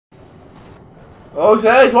Oh,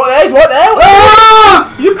 there's what there? What there?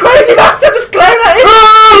 Ah! You crazy bastard! Just glaring at him!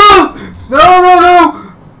 Ah! No, no, no!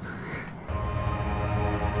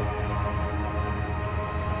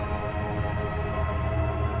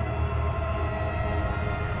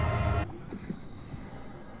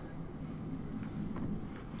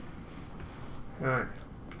 Alright.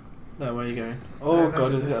 No, where are you going? Oh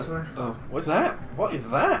god, is it? Oh, what's that? What is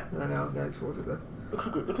that? I know, I'm going towards it though.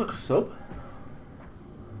 Look like a sub.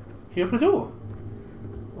 Can you open the door?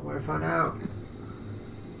 I want to find out.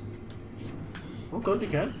 Oh god, you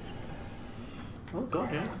can. Oh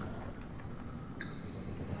god, yeah.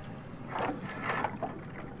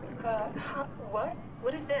 What?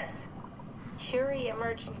 What is this? Curie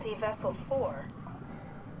Emergency Vessel 4.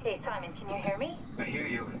 Hey, Simon, can you hear me? I hear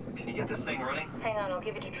you. Can you get this thing running? Hang on, I'll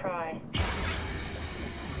give it a try.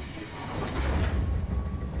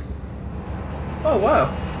 Oh wow.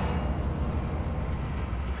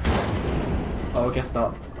 Oh, I guess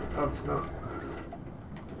not. Oh, it's not.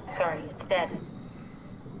 Sorry, it's dead.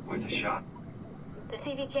 Worth a shot. The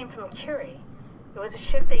CV came from Curie. It was a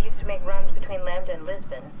ship that used to make runs between Lambda and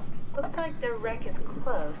Lisbon. Looks like their wreck is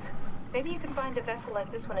close. Maybe you can find a vessel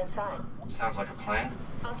like this one inside. Sounds like a plan.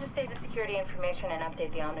 I'll just save the security information and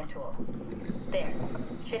update the Omni tool. There.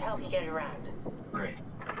 Should help you get around. Great.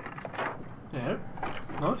 Yeah.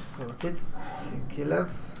 Nice. Sorted. Thank you,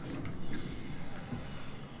 love.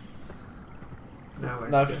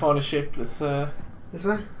 Now if you find a ship, let's This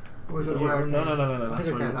way? Or was it the way I came? No. I That's think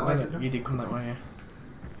I where came that way, didn't I? you did come that way, yeah.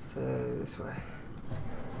 So, this way.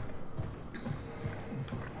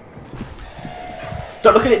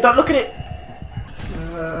 Don't look at it! Don't look at it!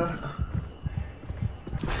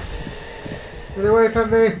 Get away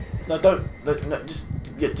from me! No, don't. No,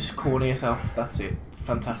 just corner yourself. That's it.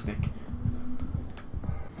 Fantastic.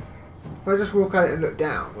 If I just walk out and look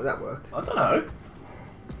down, will that work? I don't know.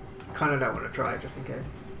 Kind of don't want to try it, just in case.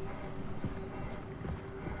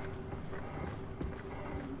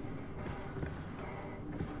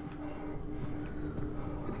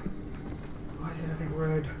 Why is everything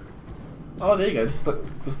red? Oh, there you go. This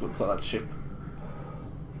looks like that ship.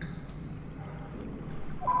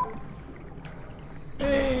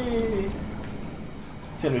 Hey!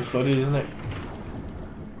 It's gonna be flooded, isn't it?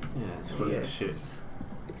 Yeah, it's flooded to shit.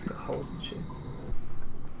 It's got holes and shit.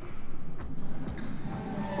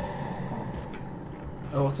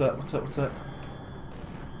 Oh, what's that? What's that? What's that?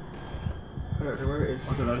 I don't know where it is.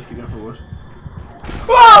 I don't know, just keep going forward.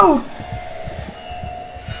 Whoa!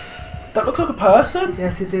 That looks like a person?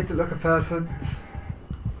 Yes, it did look like a person.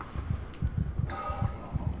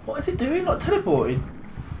 What is it doing? Like teleporting?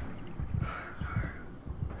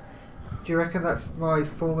 Do you reckon that's my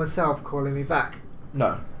former self calling me back?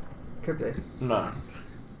 No. Could be. No.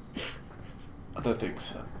 I don't think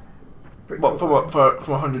so. Pretty What, cool.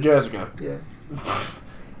 from 100 years ago? Yeah.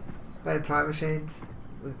 They're time machines.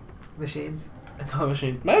 With machines. A time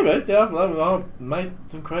machine? Maybe. Yeah, I've made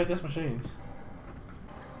some crazy ass machines.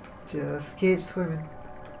 Just keep swimming.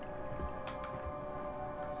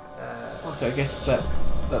 Okay, I guess that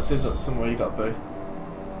seems like somewhere you gotta be.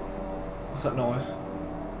 What's that noise?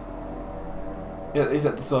 Yeah, is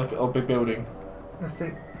that just like a big building? I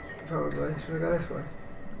think probably. Should we go this way?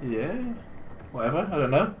 Yeah. Whatever, I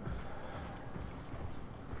don't know.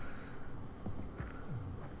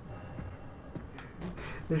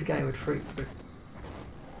 This game would freak me.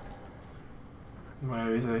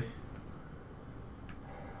 Where is he?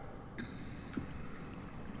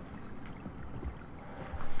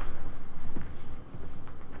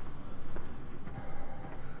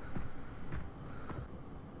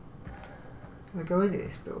 Can I go into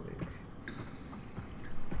this building? Do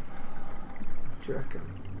you reckon?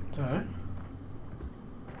 Alright.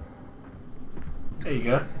 There you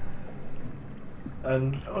go.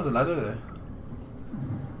 And oh, there's a ladder there.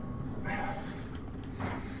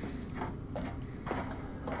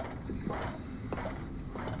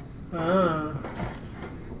 Ah.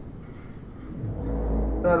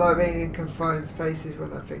 I like being in confined spaces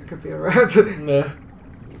when that thing could be around. Yeah.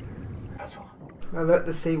 Asshole. I look,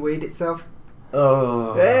 the seaweed itself.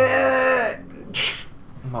 Oh. Yeah.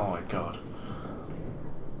 My god.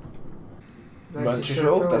 Emergency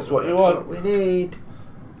Shuttle, shuttle, that's what you want. What we need.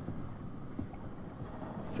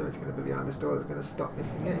 Something's going to be behind this door that's going to stop me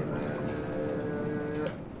from getting there.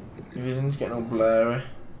 Your vision's getting all blurry.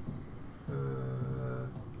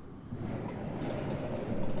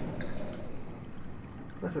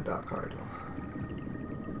 That's a dark corridor.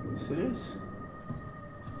 Yes, it is.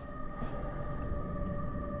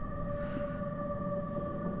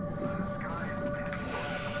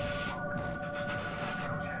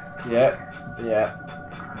 Yeah. In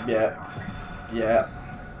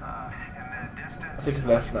the distance, I think he's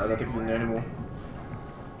left now. I don't think he's in there anymore.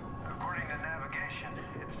 According to navigation,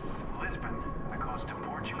 it's Lisbon, the coast of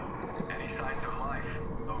Portugal. Any signs of life?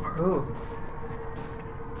 Over. Oh.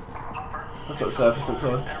 Hopper. That's what the surface looks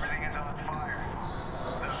like. Everything is on fire.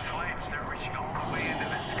 Those flames, they're reaching all the way into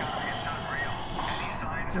the sky. It's unreal. Any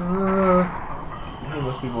signs of He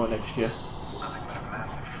must be more next year. nothing but a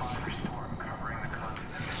massive firestorm covering the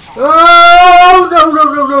continent. Oh no no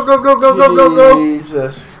no no no no no no no no!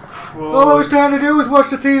 Jesus Christ. All I was trying to do was watch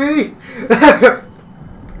the TV.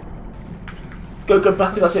 Go,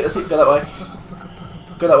 bastard, that's it, go that way.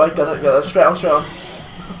 Go that way, go that, straight on.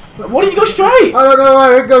 Why didn't you go straight? I don't know why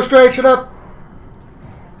I didn't go straight, shut up.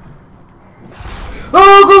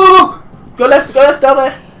 Oh, Go left, down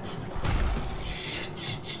there.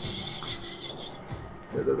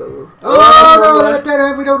 go. Oh no, dead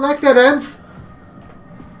end, we don't like dead ends.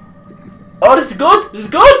 Oh, this is good,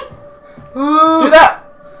 Oh. Do that.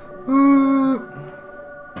 Oh.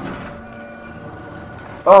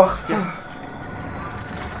 Oh, yes.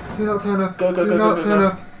 Do not turn up. Go, Do not go, turn go.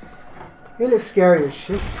 up. He looks scary as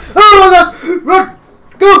shit. Oh my god! Run!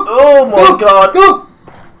 Go! Oh my god. Go!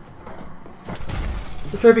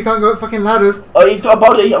 Let's hope he can't go up fucking ladders. Oh, he's got a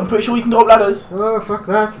body, I'm pretty sure he can go up ladders. Oh, fuck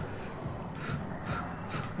that.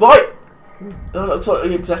 Right. Oh, looks like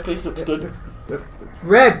exactly, looks good.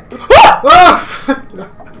 Red! Oh!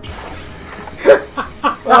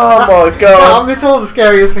 Oh my god. It's all the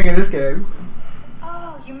scariest thing in this game.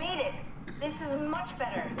 Oh, you made it. This is much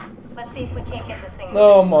better. Let's see if we can't get this thing.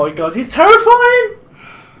 Oh my god, he's terrifying!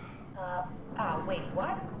 Wait,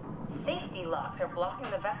 what? Safety locks are blocking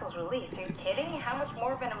the vessel's release. Are you kidding? How much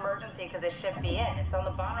more of an emergency could this ship be in? It's on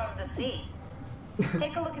the bottom of the sea.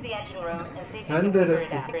 Take a look at the engine room and see if you can Under the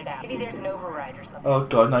figure it out. Maybe there's an override or something. Oh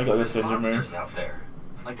god, now you gotta go to the engine room. Monsters out there.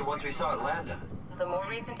 Like the ones we saw at Lambda. The more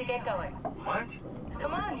reason to get going. What?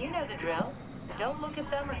 Come on, you know the drill. Don't look at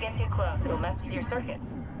them or get too close. It'll mess with your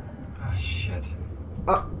circuits. Oh, shit.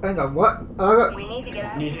 Oh, hang on, what? Oh, We need to get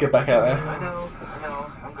out You of need to here. get back out there. I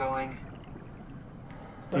know, I'm going.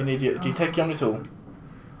 Do you take your Omnitool?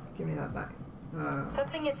 give me that back.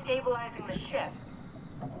 Something is stabilizing the ship.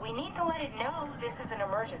 We need to let it know this is an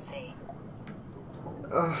emergency.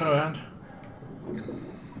 Turn around.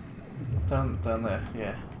 Down there,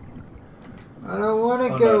 yeah. I don't want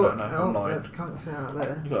to Oh, go. no, Oh, I'm lying. that can't fit out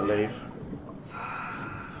there. You gotta leave.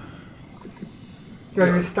 You're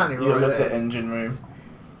just standing You gotta right go to the there. engine room.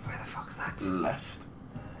 Where the fuck's that? Left.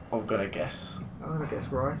 I'm gonna guess. I'm gonna guess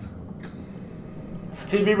right. It's a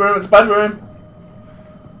TV room, it's a bad room.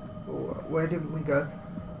 Where didn't we go?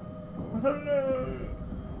 I don't know.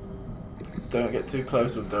 Don't get too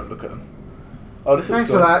close or don't look at them. Oh, this Thanks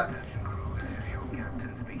looks for good. that.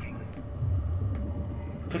 Captain speaking.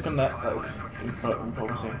 Click on that, that looks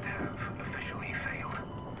promising. Officially failed.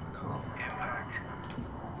 Can't. Impact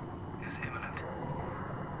is imminent.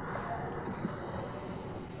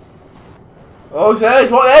 Oh, he's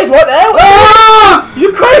right there! Ah!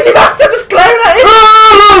 You crazy bastard, just glaring at him!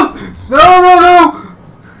 Ah! No!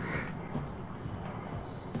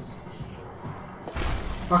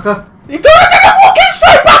 Fucker. You gotta walking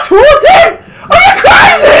straight back towards him! Are you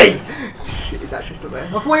crazy? Shit, he's actually still there. I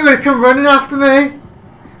thought he would have come running after me.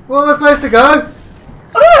 Where am I supposed to go?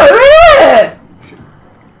 I don't know, yeah!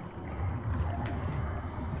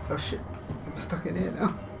 Oh shit. I'm stuck in here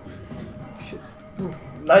now. Shit. Ooh.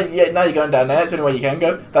 Now you're going down there. That's the only way you can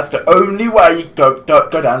go. That's the only way you go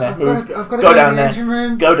down there. Move. I've got to Go go down in the there. engine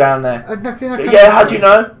room. Go down there. Yeah, How do you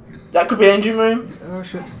know? That could be engine room. Oh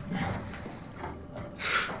shit.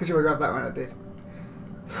 Could you have grabbed that one? I did.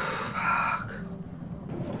 Fuck.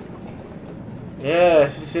 Yeah,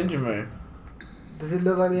 it's just engine room. Does it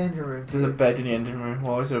look like the engine room? There's a bed in the engine room.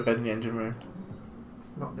 Why is there a bed in the engine room?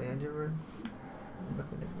 It's not the engine room. I'm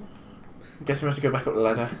looking at it. I guess we have to go back up the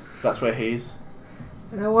ladder. That's where he's.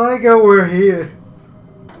 And I want to go over here.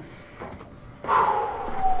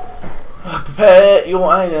 Prepare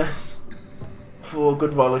your anus for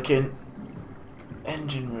good rollicking.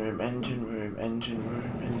 Engine room, engine room, engine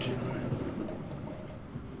room, engine room.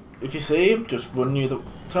 If you see him, just run you the.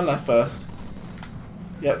 Turn left first.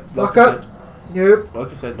 Yep. Lock up. Nope. Like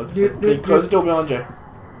I said. Nope. Close the door behind you.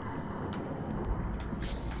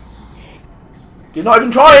 You're not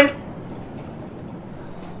even trying!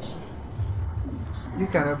 You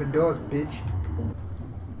can't open doors, bitch.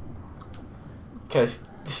 Okay,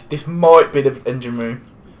 this might be the engine room.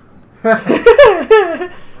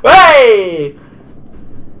 Hey!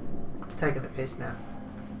 Taking the piss now.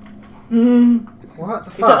 Hmm. What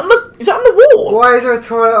the Is that fuck? is that on the wall? Why is there a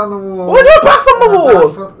toilet on the wall? Why is there a bath on the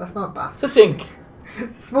wall? That's not a bath. It's a sink.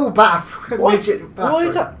 Small bath. Why, Midget bath. why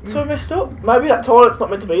is that so messed up? Maybe that toilet's not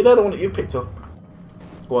meant to be there, the one that you picked up.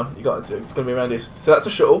 Go on, you got it. It's going to be around this. So that's a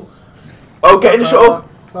shuttle. Oh, get in the shuttle!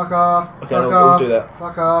 Fuck off. Okay, Fuck we'll off. do that.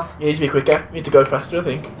 Fuck off. You need to be quicker. You need to go faster, I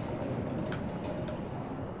think.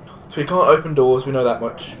 So we can't open doors, we know that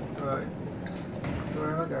much. Right. So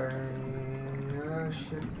where am I going? Oh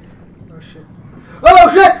shit. Oh shit. Oh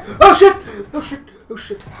shit! Oh shit! Oh shit! Oh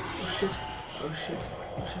shit! Oh shit! Oh shit!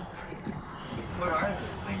 Oh shit! What are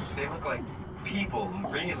those things? They look like people,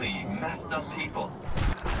 really messed up people.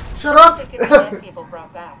 Shut up! They could be dead people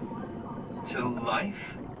brought back. To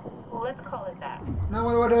life? Well, let's call it that. Now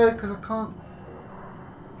what do I do? Because I can't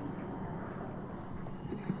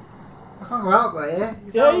go out there.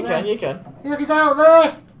 He's Yeah, out you there. can, you can. Look, he's out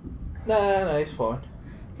there! No, he's fine.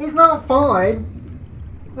 He's not fine!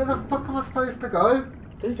 Where the fuck am I supposed to go?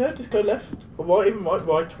 There you go, just go left. Or right, even right,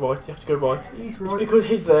 right. You have to go right. He's It's right because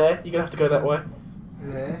he's there, you're going to have to go that way.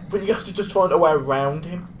 there. But you have to just find a way around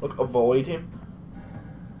him, like avoid him.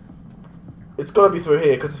 It's got to be through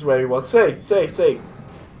here because this is where he was. See.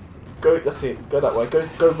 Go, that's it. Go that way.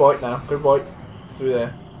 Go right now. Go right through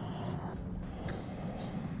there.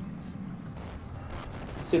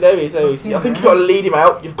 See, there he is. There he is. I think you've got to lead him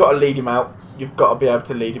out. You've got to lead him out. You've got to be able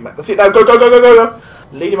to lead him out. That's it. Now go.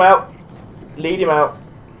 Lead him out. Lead him out.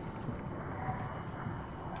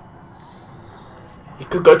 He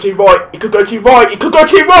could go to your right. He could go to your right. He could go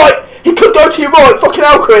to your right. He could go to your right. Fucking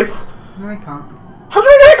hell, Chris. No, he can't. How do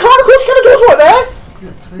you know he can't? Of course, you can. The door's right there.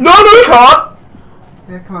 Yep, see? No, he can't.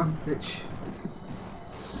 Yeah, come on, bitch.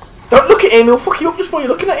 Don't look at him. He'll fuck you up just while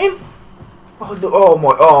you're looking at him. Oh, look, oh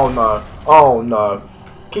my. Oh no. Oh no.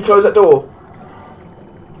 Can you close that door?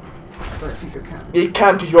 I don't think I can. You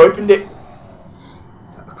can because you opened it.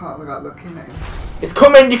 I can't without looking at him. It's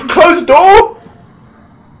coming. You can close the door.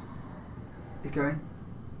 He's going.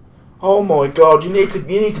 Oh my god. You need to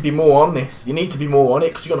be more on this. You need to be more on it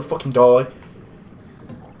because you're gonna fucking die.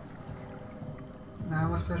 Now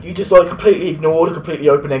am I supposed You to... just like completely ignored a completely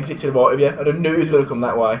open exit to the right of you, and I knew he was gonna come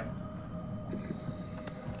that way.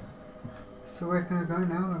 So where can I go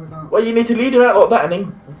now then without... Well, you need to lead him out like that and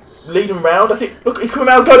then lead him round. That's it. Look, he's coming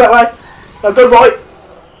out. Go that way. Now go right.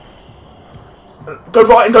 Go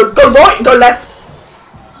right and go right and go left.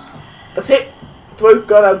 That's it. Through.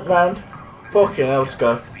 Go now round. Fucking hell, just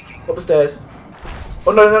go. Up the stairs.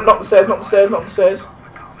 Oh no, not the stairs. Not the stairs. Not the stairs.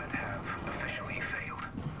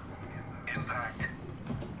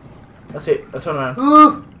 That's it. I turn around.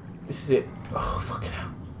 Ooh! This is it. Oh fucking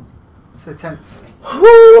hell. So tense.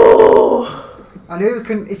 Woo! I knew we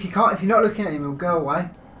can. If you're not looking at him, he'll go away.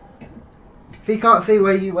 If he can't see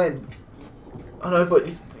where you went. I know, but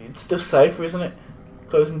it's still safer, isn't it?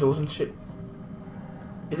 Closing doors and shit.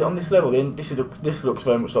 Is it on this level? This looks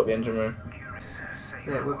very much like the engine room.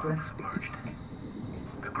 Yeah, it would be.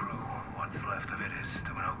 The crew, what's left of it, is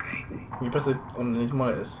doing okay. Can you press it on these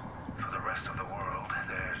monitors? For the rest of the world,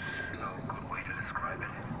 there's no good way to describe it.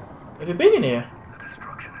 Have you been in here? The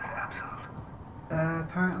destruction is absolute.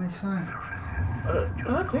 Apparently so. I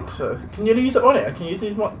don't think so. Can you use that monitor? Can you use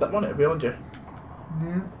that monitor behind you?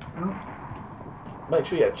 No. Oh. Make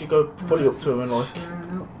sure you actually go fully up to him and like.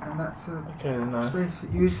 No. And that's a Okay then. space.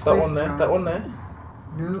 Use space. That one there. for That one there.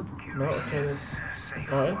 No. No. Okay then.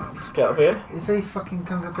 Right. Let's get out of here. If he fucking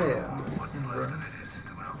comes up here, I'm fucking run.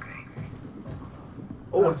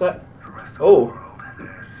 Oh, what's that? Oh.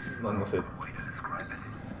 No, nothing.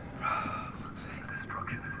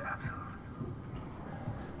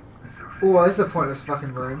 Oh, this is a pointless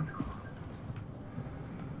fucking room.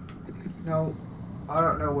 No, I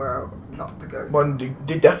don't know where not to go. One, you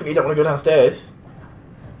definitely don't want to go downstairs.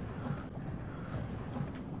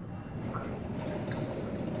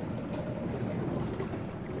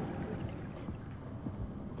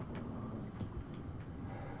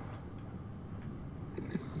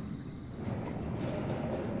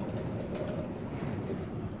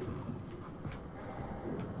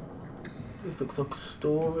 This looks like a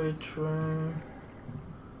storage room.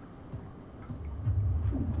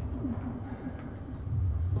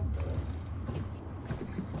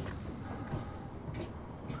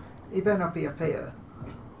 He better not be up here.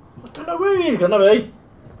 I don't know where he's gonna be.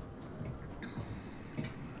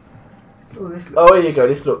 Oh, this looks... Oh, here you go.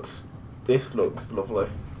 This looks lovely.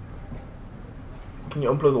 Can you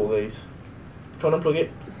unplug all these? Try and unplug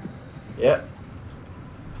it. Yeah.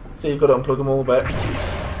 So you've got to unplug them all back.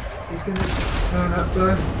 He's gonna turn up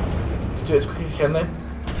though. Just do it as quick as you can then.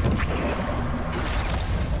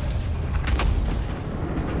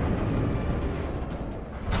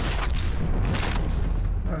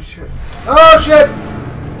 Oh shit. Oh shit!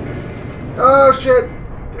 Oh shit!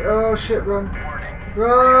 Oh shit, run.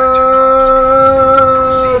 Run!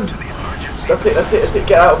 That's it,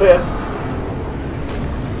 get out of here.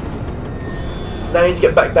 Now you need to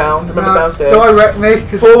get back down. Remember No, downstairs. direct me.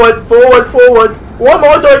 'Cause Forward, forward, forward. Why am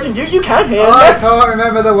I directing you? You can here. I Left, can't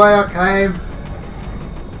remember the way I came.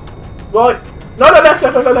 right. No, no, left,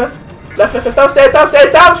 left, left, left, left. Left, left, left. Downstairs, downstairs,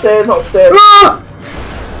 downstairs, not upstairs. Ah!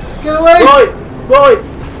 Get away! Right, right.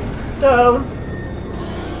 Down.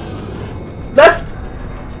 Left,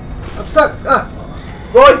 I'm stuck. Ah!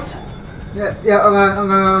 right. Yeah, yeah,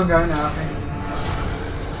 I'm going now, I think.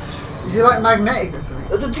 Is he like magnetic or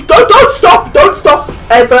something? Don't stop! Don't stop!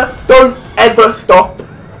 Ever! Don't ever stop!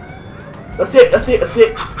 That's it, that's it, that's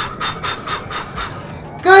it.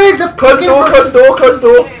 Go in the Close the door, close the door, close the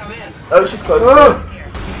door. Hey, I'm in. Oh, she's closed. Oh.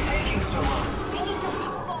 It's taking so long. We need to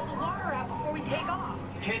pump all the water out before we take off.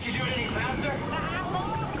 Can't you do it any faster? I'm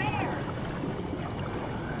almost there.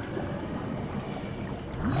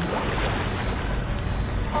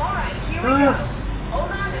 All right, here we go.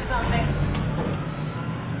 Hold on to something.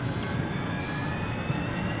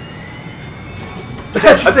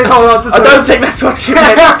 She said hold on to I don't think that's what she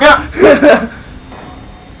meant.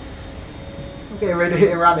 I'm getting ready to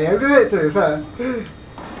hit around the end of it, to be fair.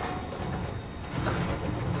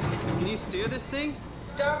 Can you steer this thing?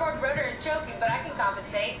 Starboard rudder is choking, but I can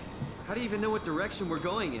compensate. How do you even know what direction we're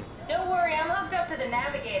going in? Don't worry, I'm hooked up to the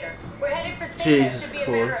navigator. We're headed for Thickness. Jesus Should be a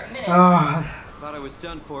matter Christ. of minutes. Oh, Thought I was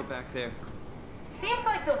done for back there. Seems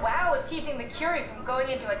like the WoW is keeping the Curie from going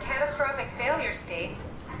into a catastrophic failure state.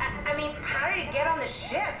 I mean, how did it get on the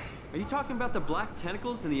ship? Are you talking about the black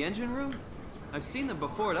tentacles in the engine room? I've seen them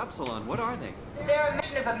before at Upsilon. What are they? They're a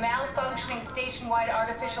mission of a malfunctioning station-wide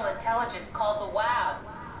artificial intelligence called the WoW.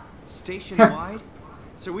 Station-wide?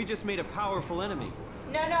 So we just made a powerful enemy.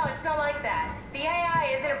 No, it's not like that. The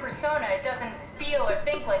AI isn't a persona. It doesn't feel or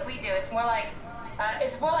think like we do. It's more like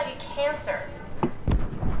a cancer.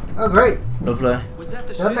 oh great. Lovely. Was that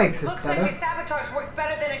the That ship? makes it Looks like your better. sabotage worked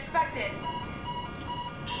better than expected.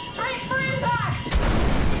 Brace for impact!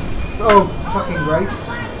 Oh, fucking grace.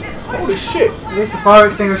 Blast is Holy pushing shit. At least the fire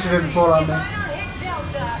extinguisher didn't fall on me. If I don't hit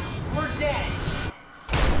Delta, we're dead.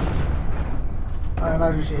 I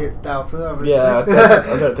imagine she hits Delta, obviously. Yeah,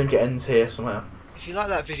 I don't think it ends here somehow. If you like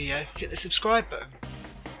that video, hit the subscribe button.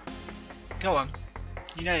 Go on,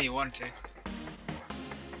 you know you want to.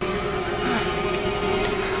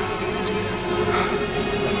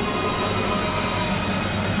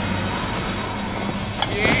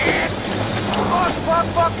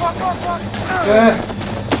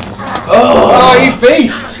 Oh, you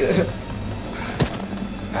beast!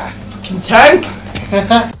 Fucking tank!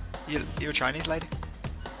 You a Chinese lady?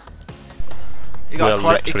 You We are got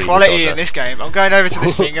literally equality the in this game. I'm going over to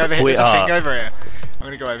this thing over here. We There's a thing are. over here. I'm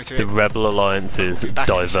going to go over to The it. Rebel Alliance's Back.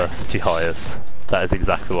 diversity hires. That is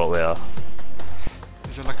exactly what we are.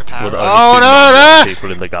 Is there like a power? We're the Oh only no, no!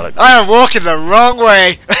 people in the galaxy. I am walking the wrong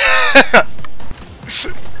way!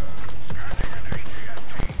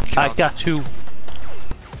 I got you.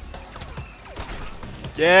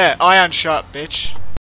 Yeah, iron shot, bitch.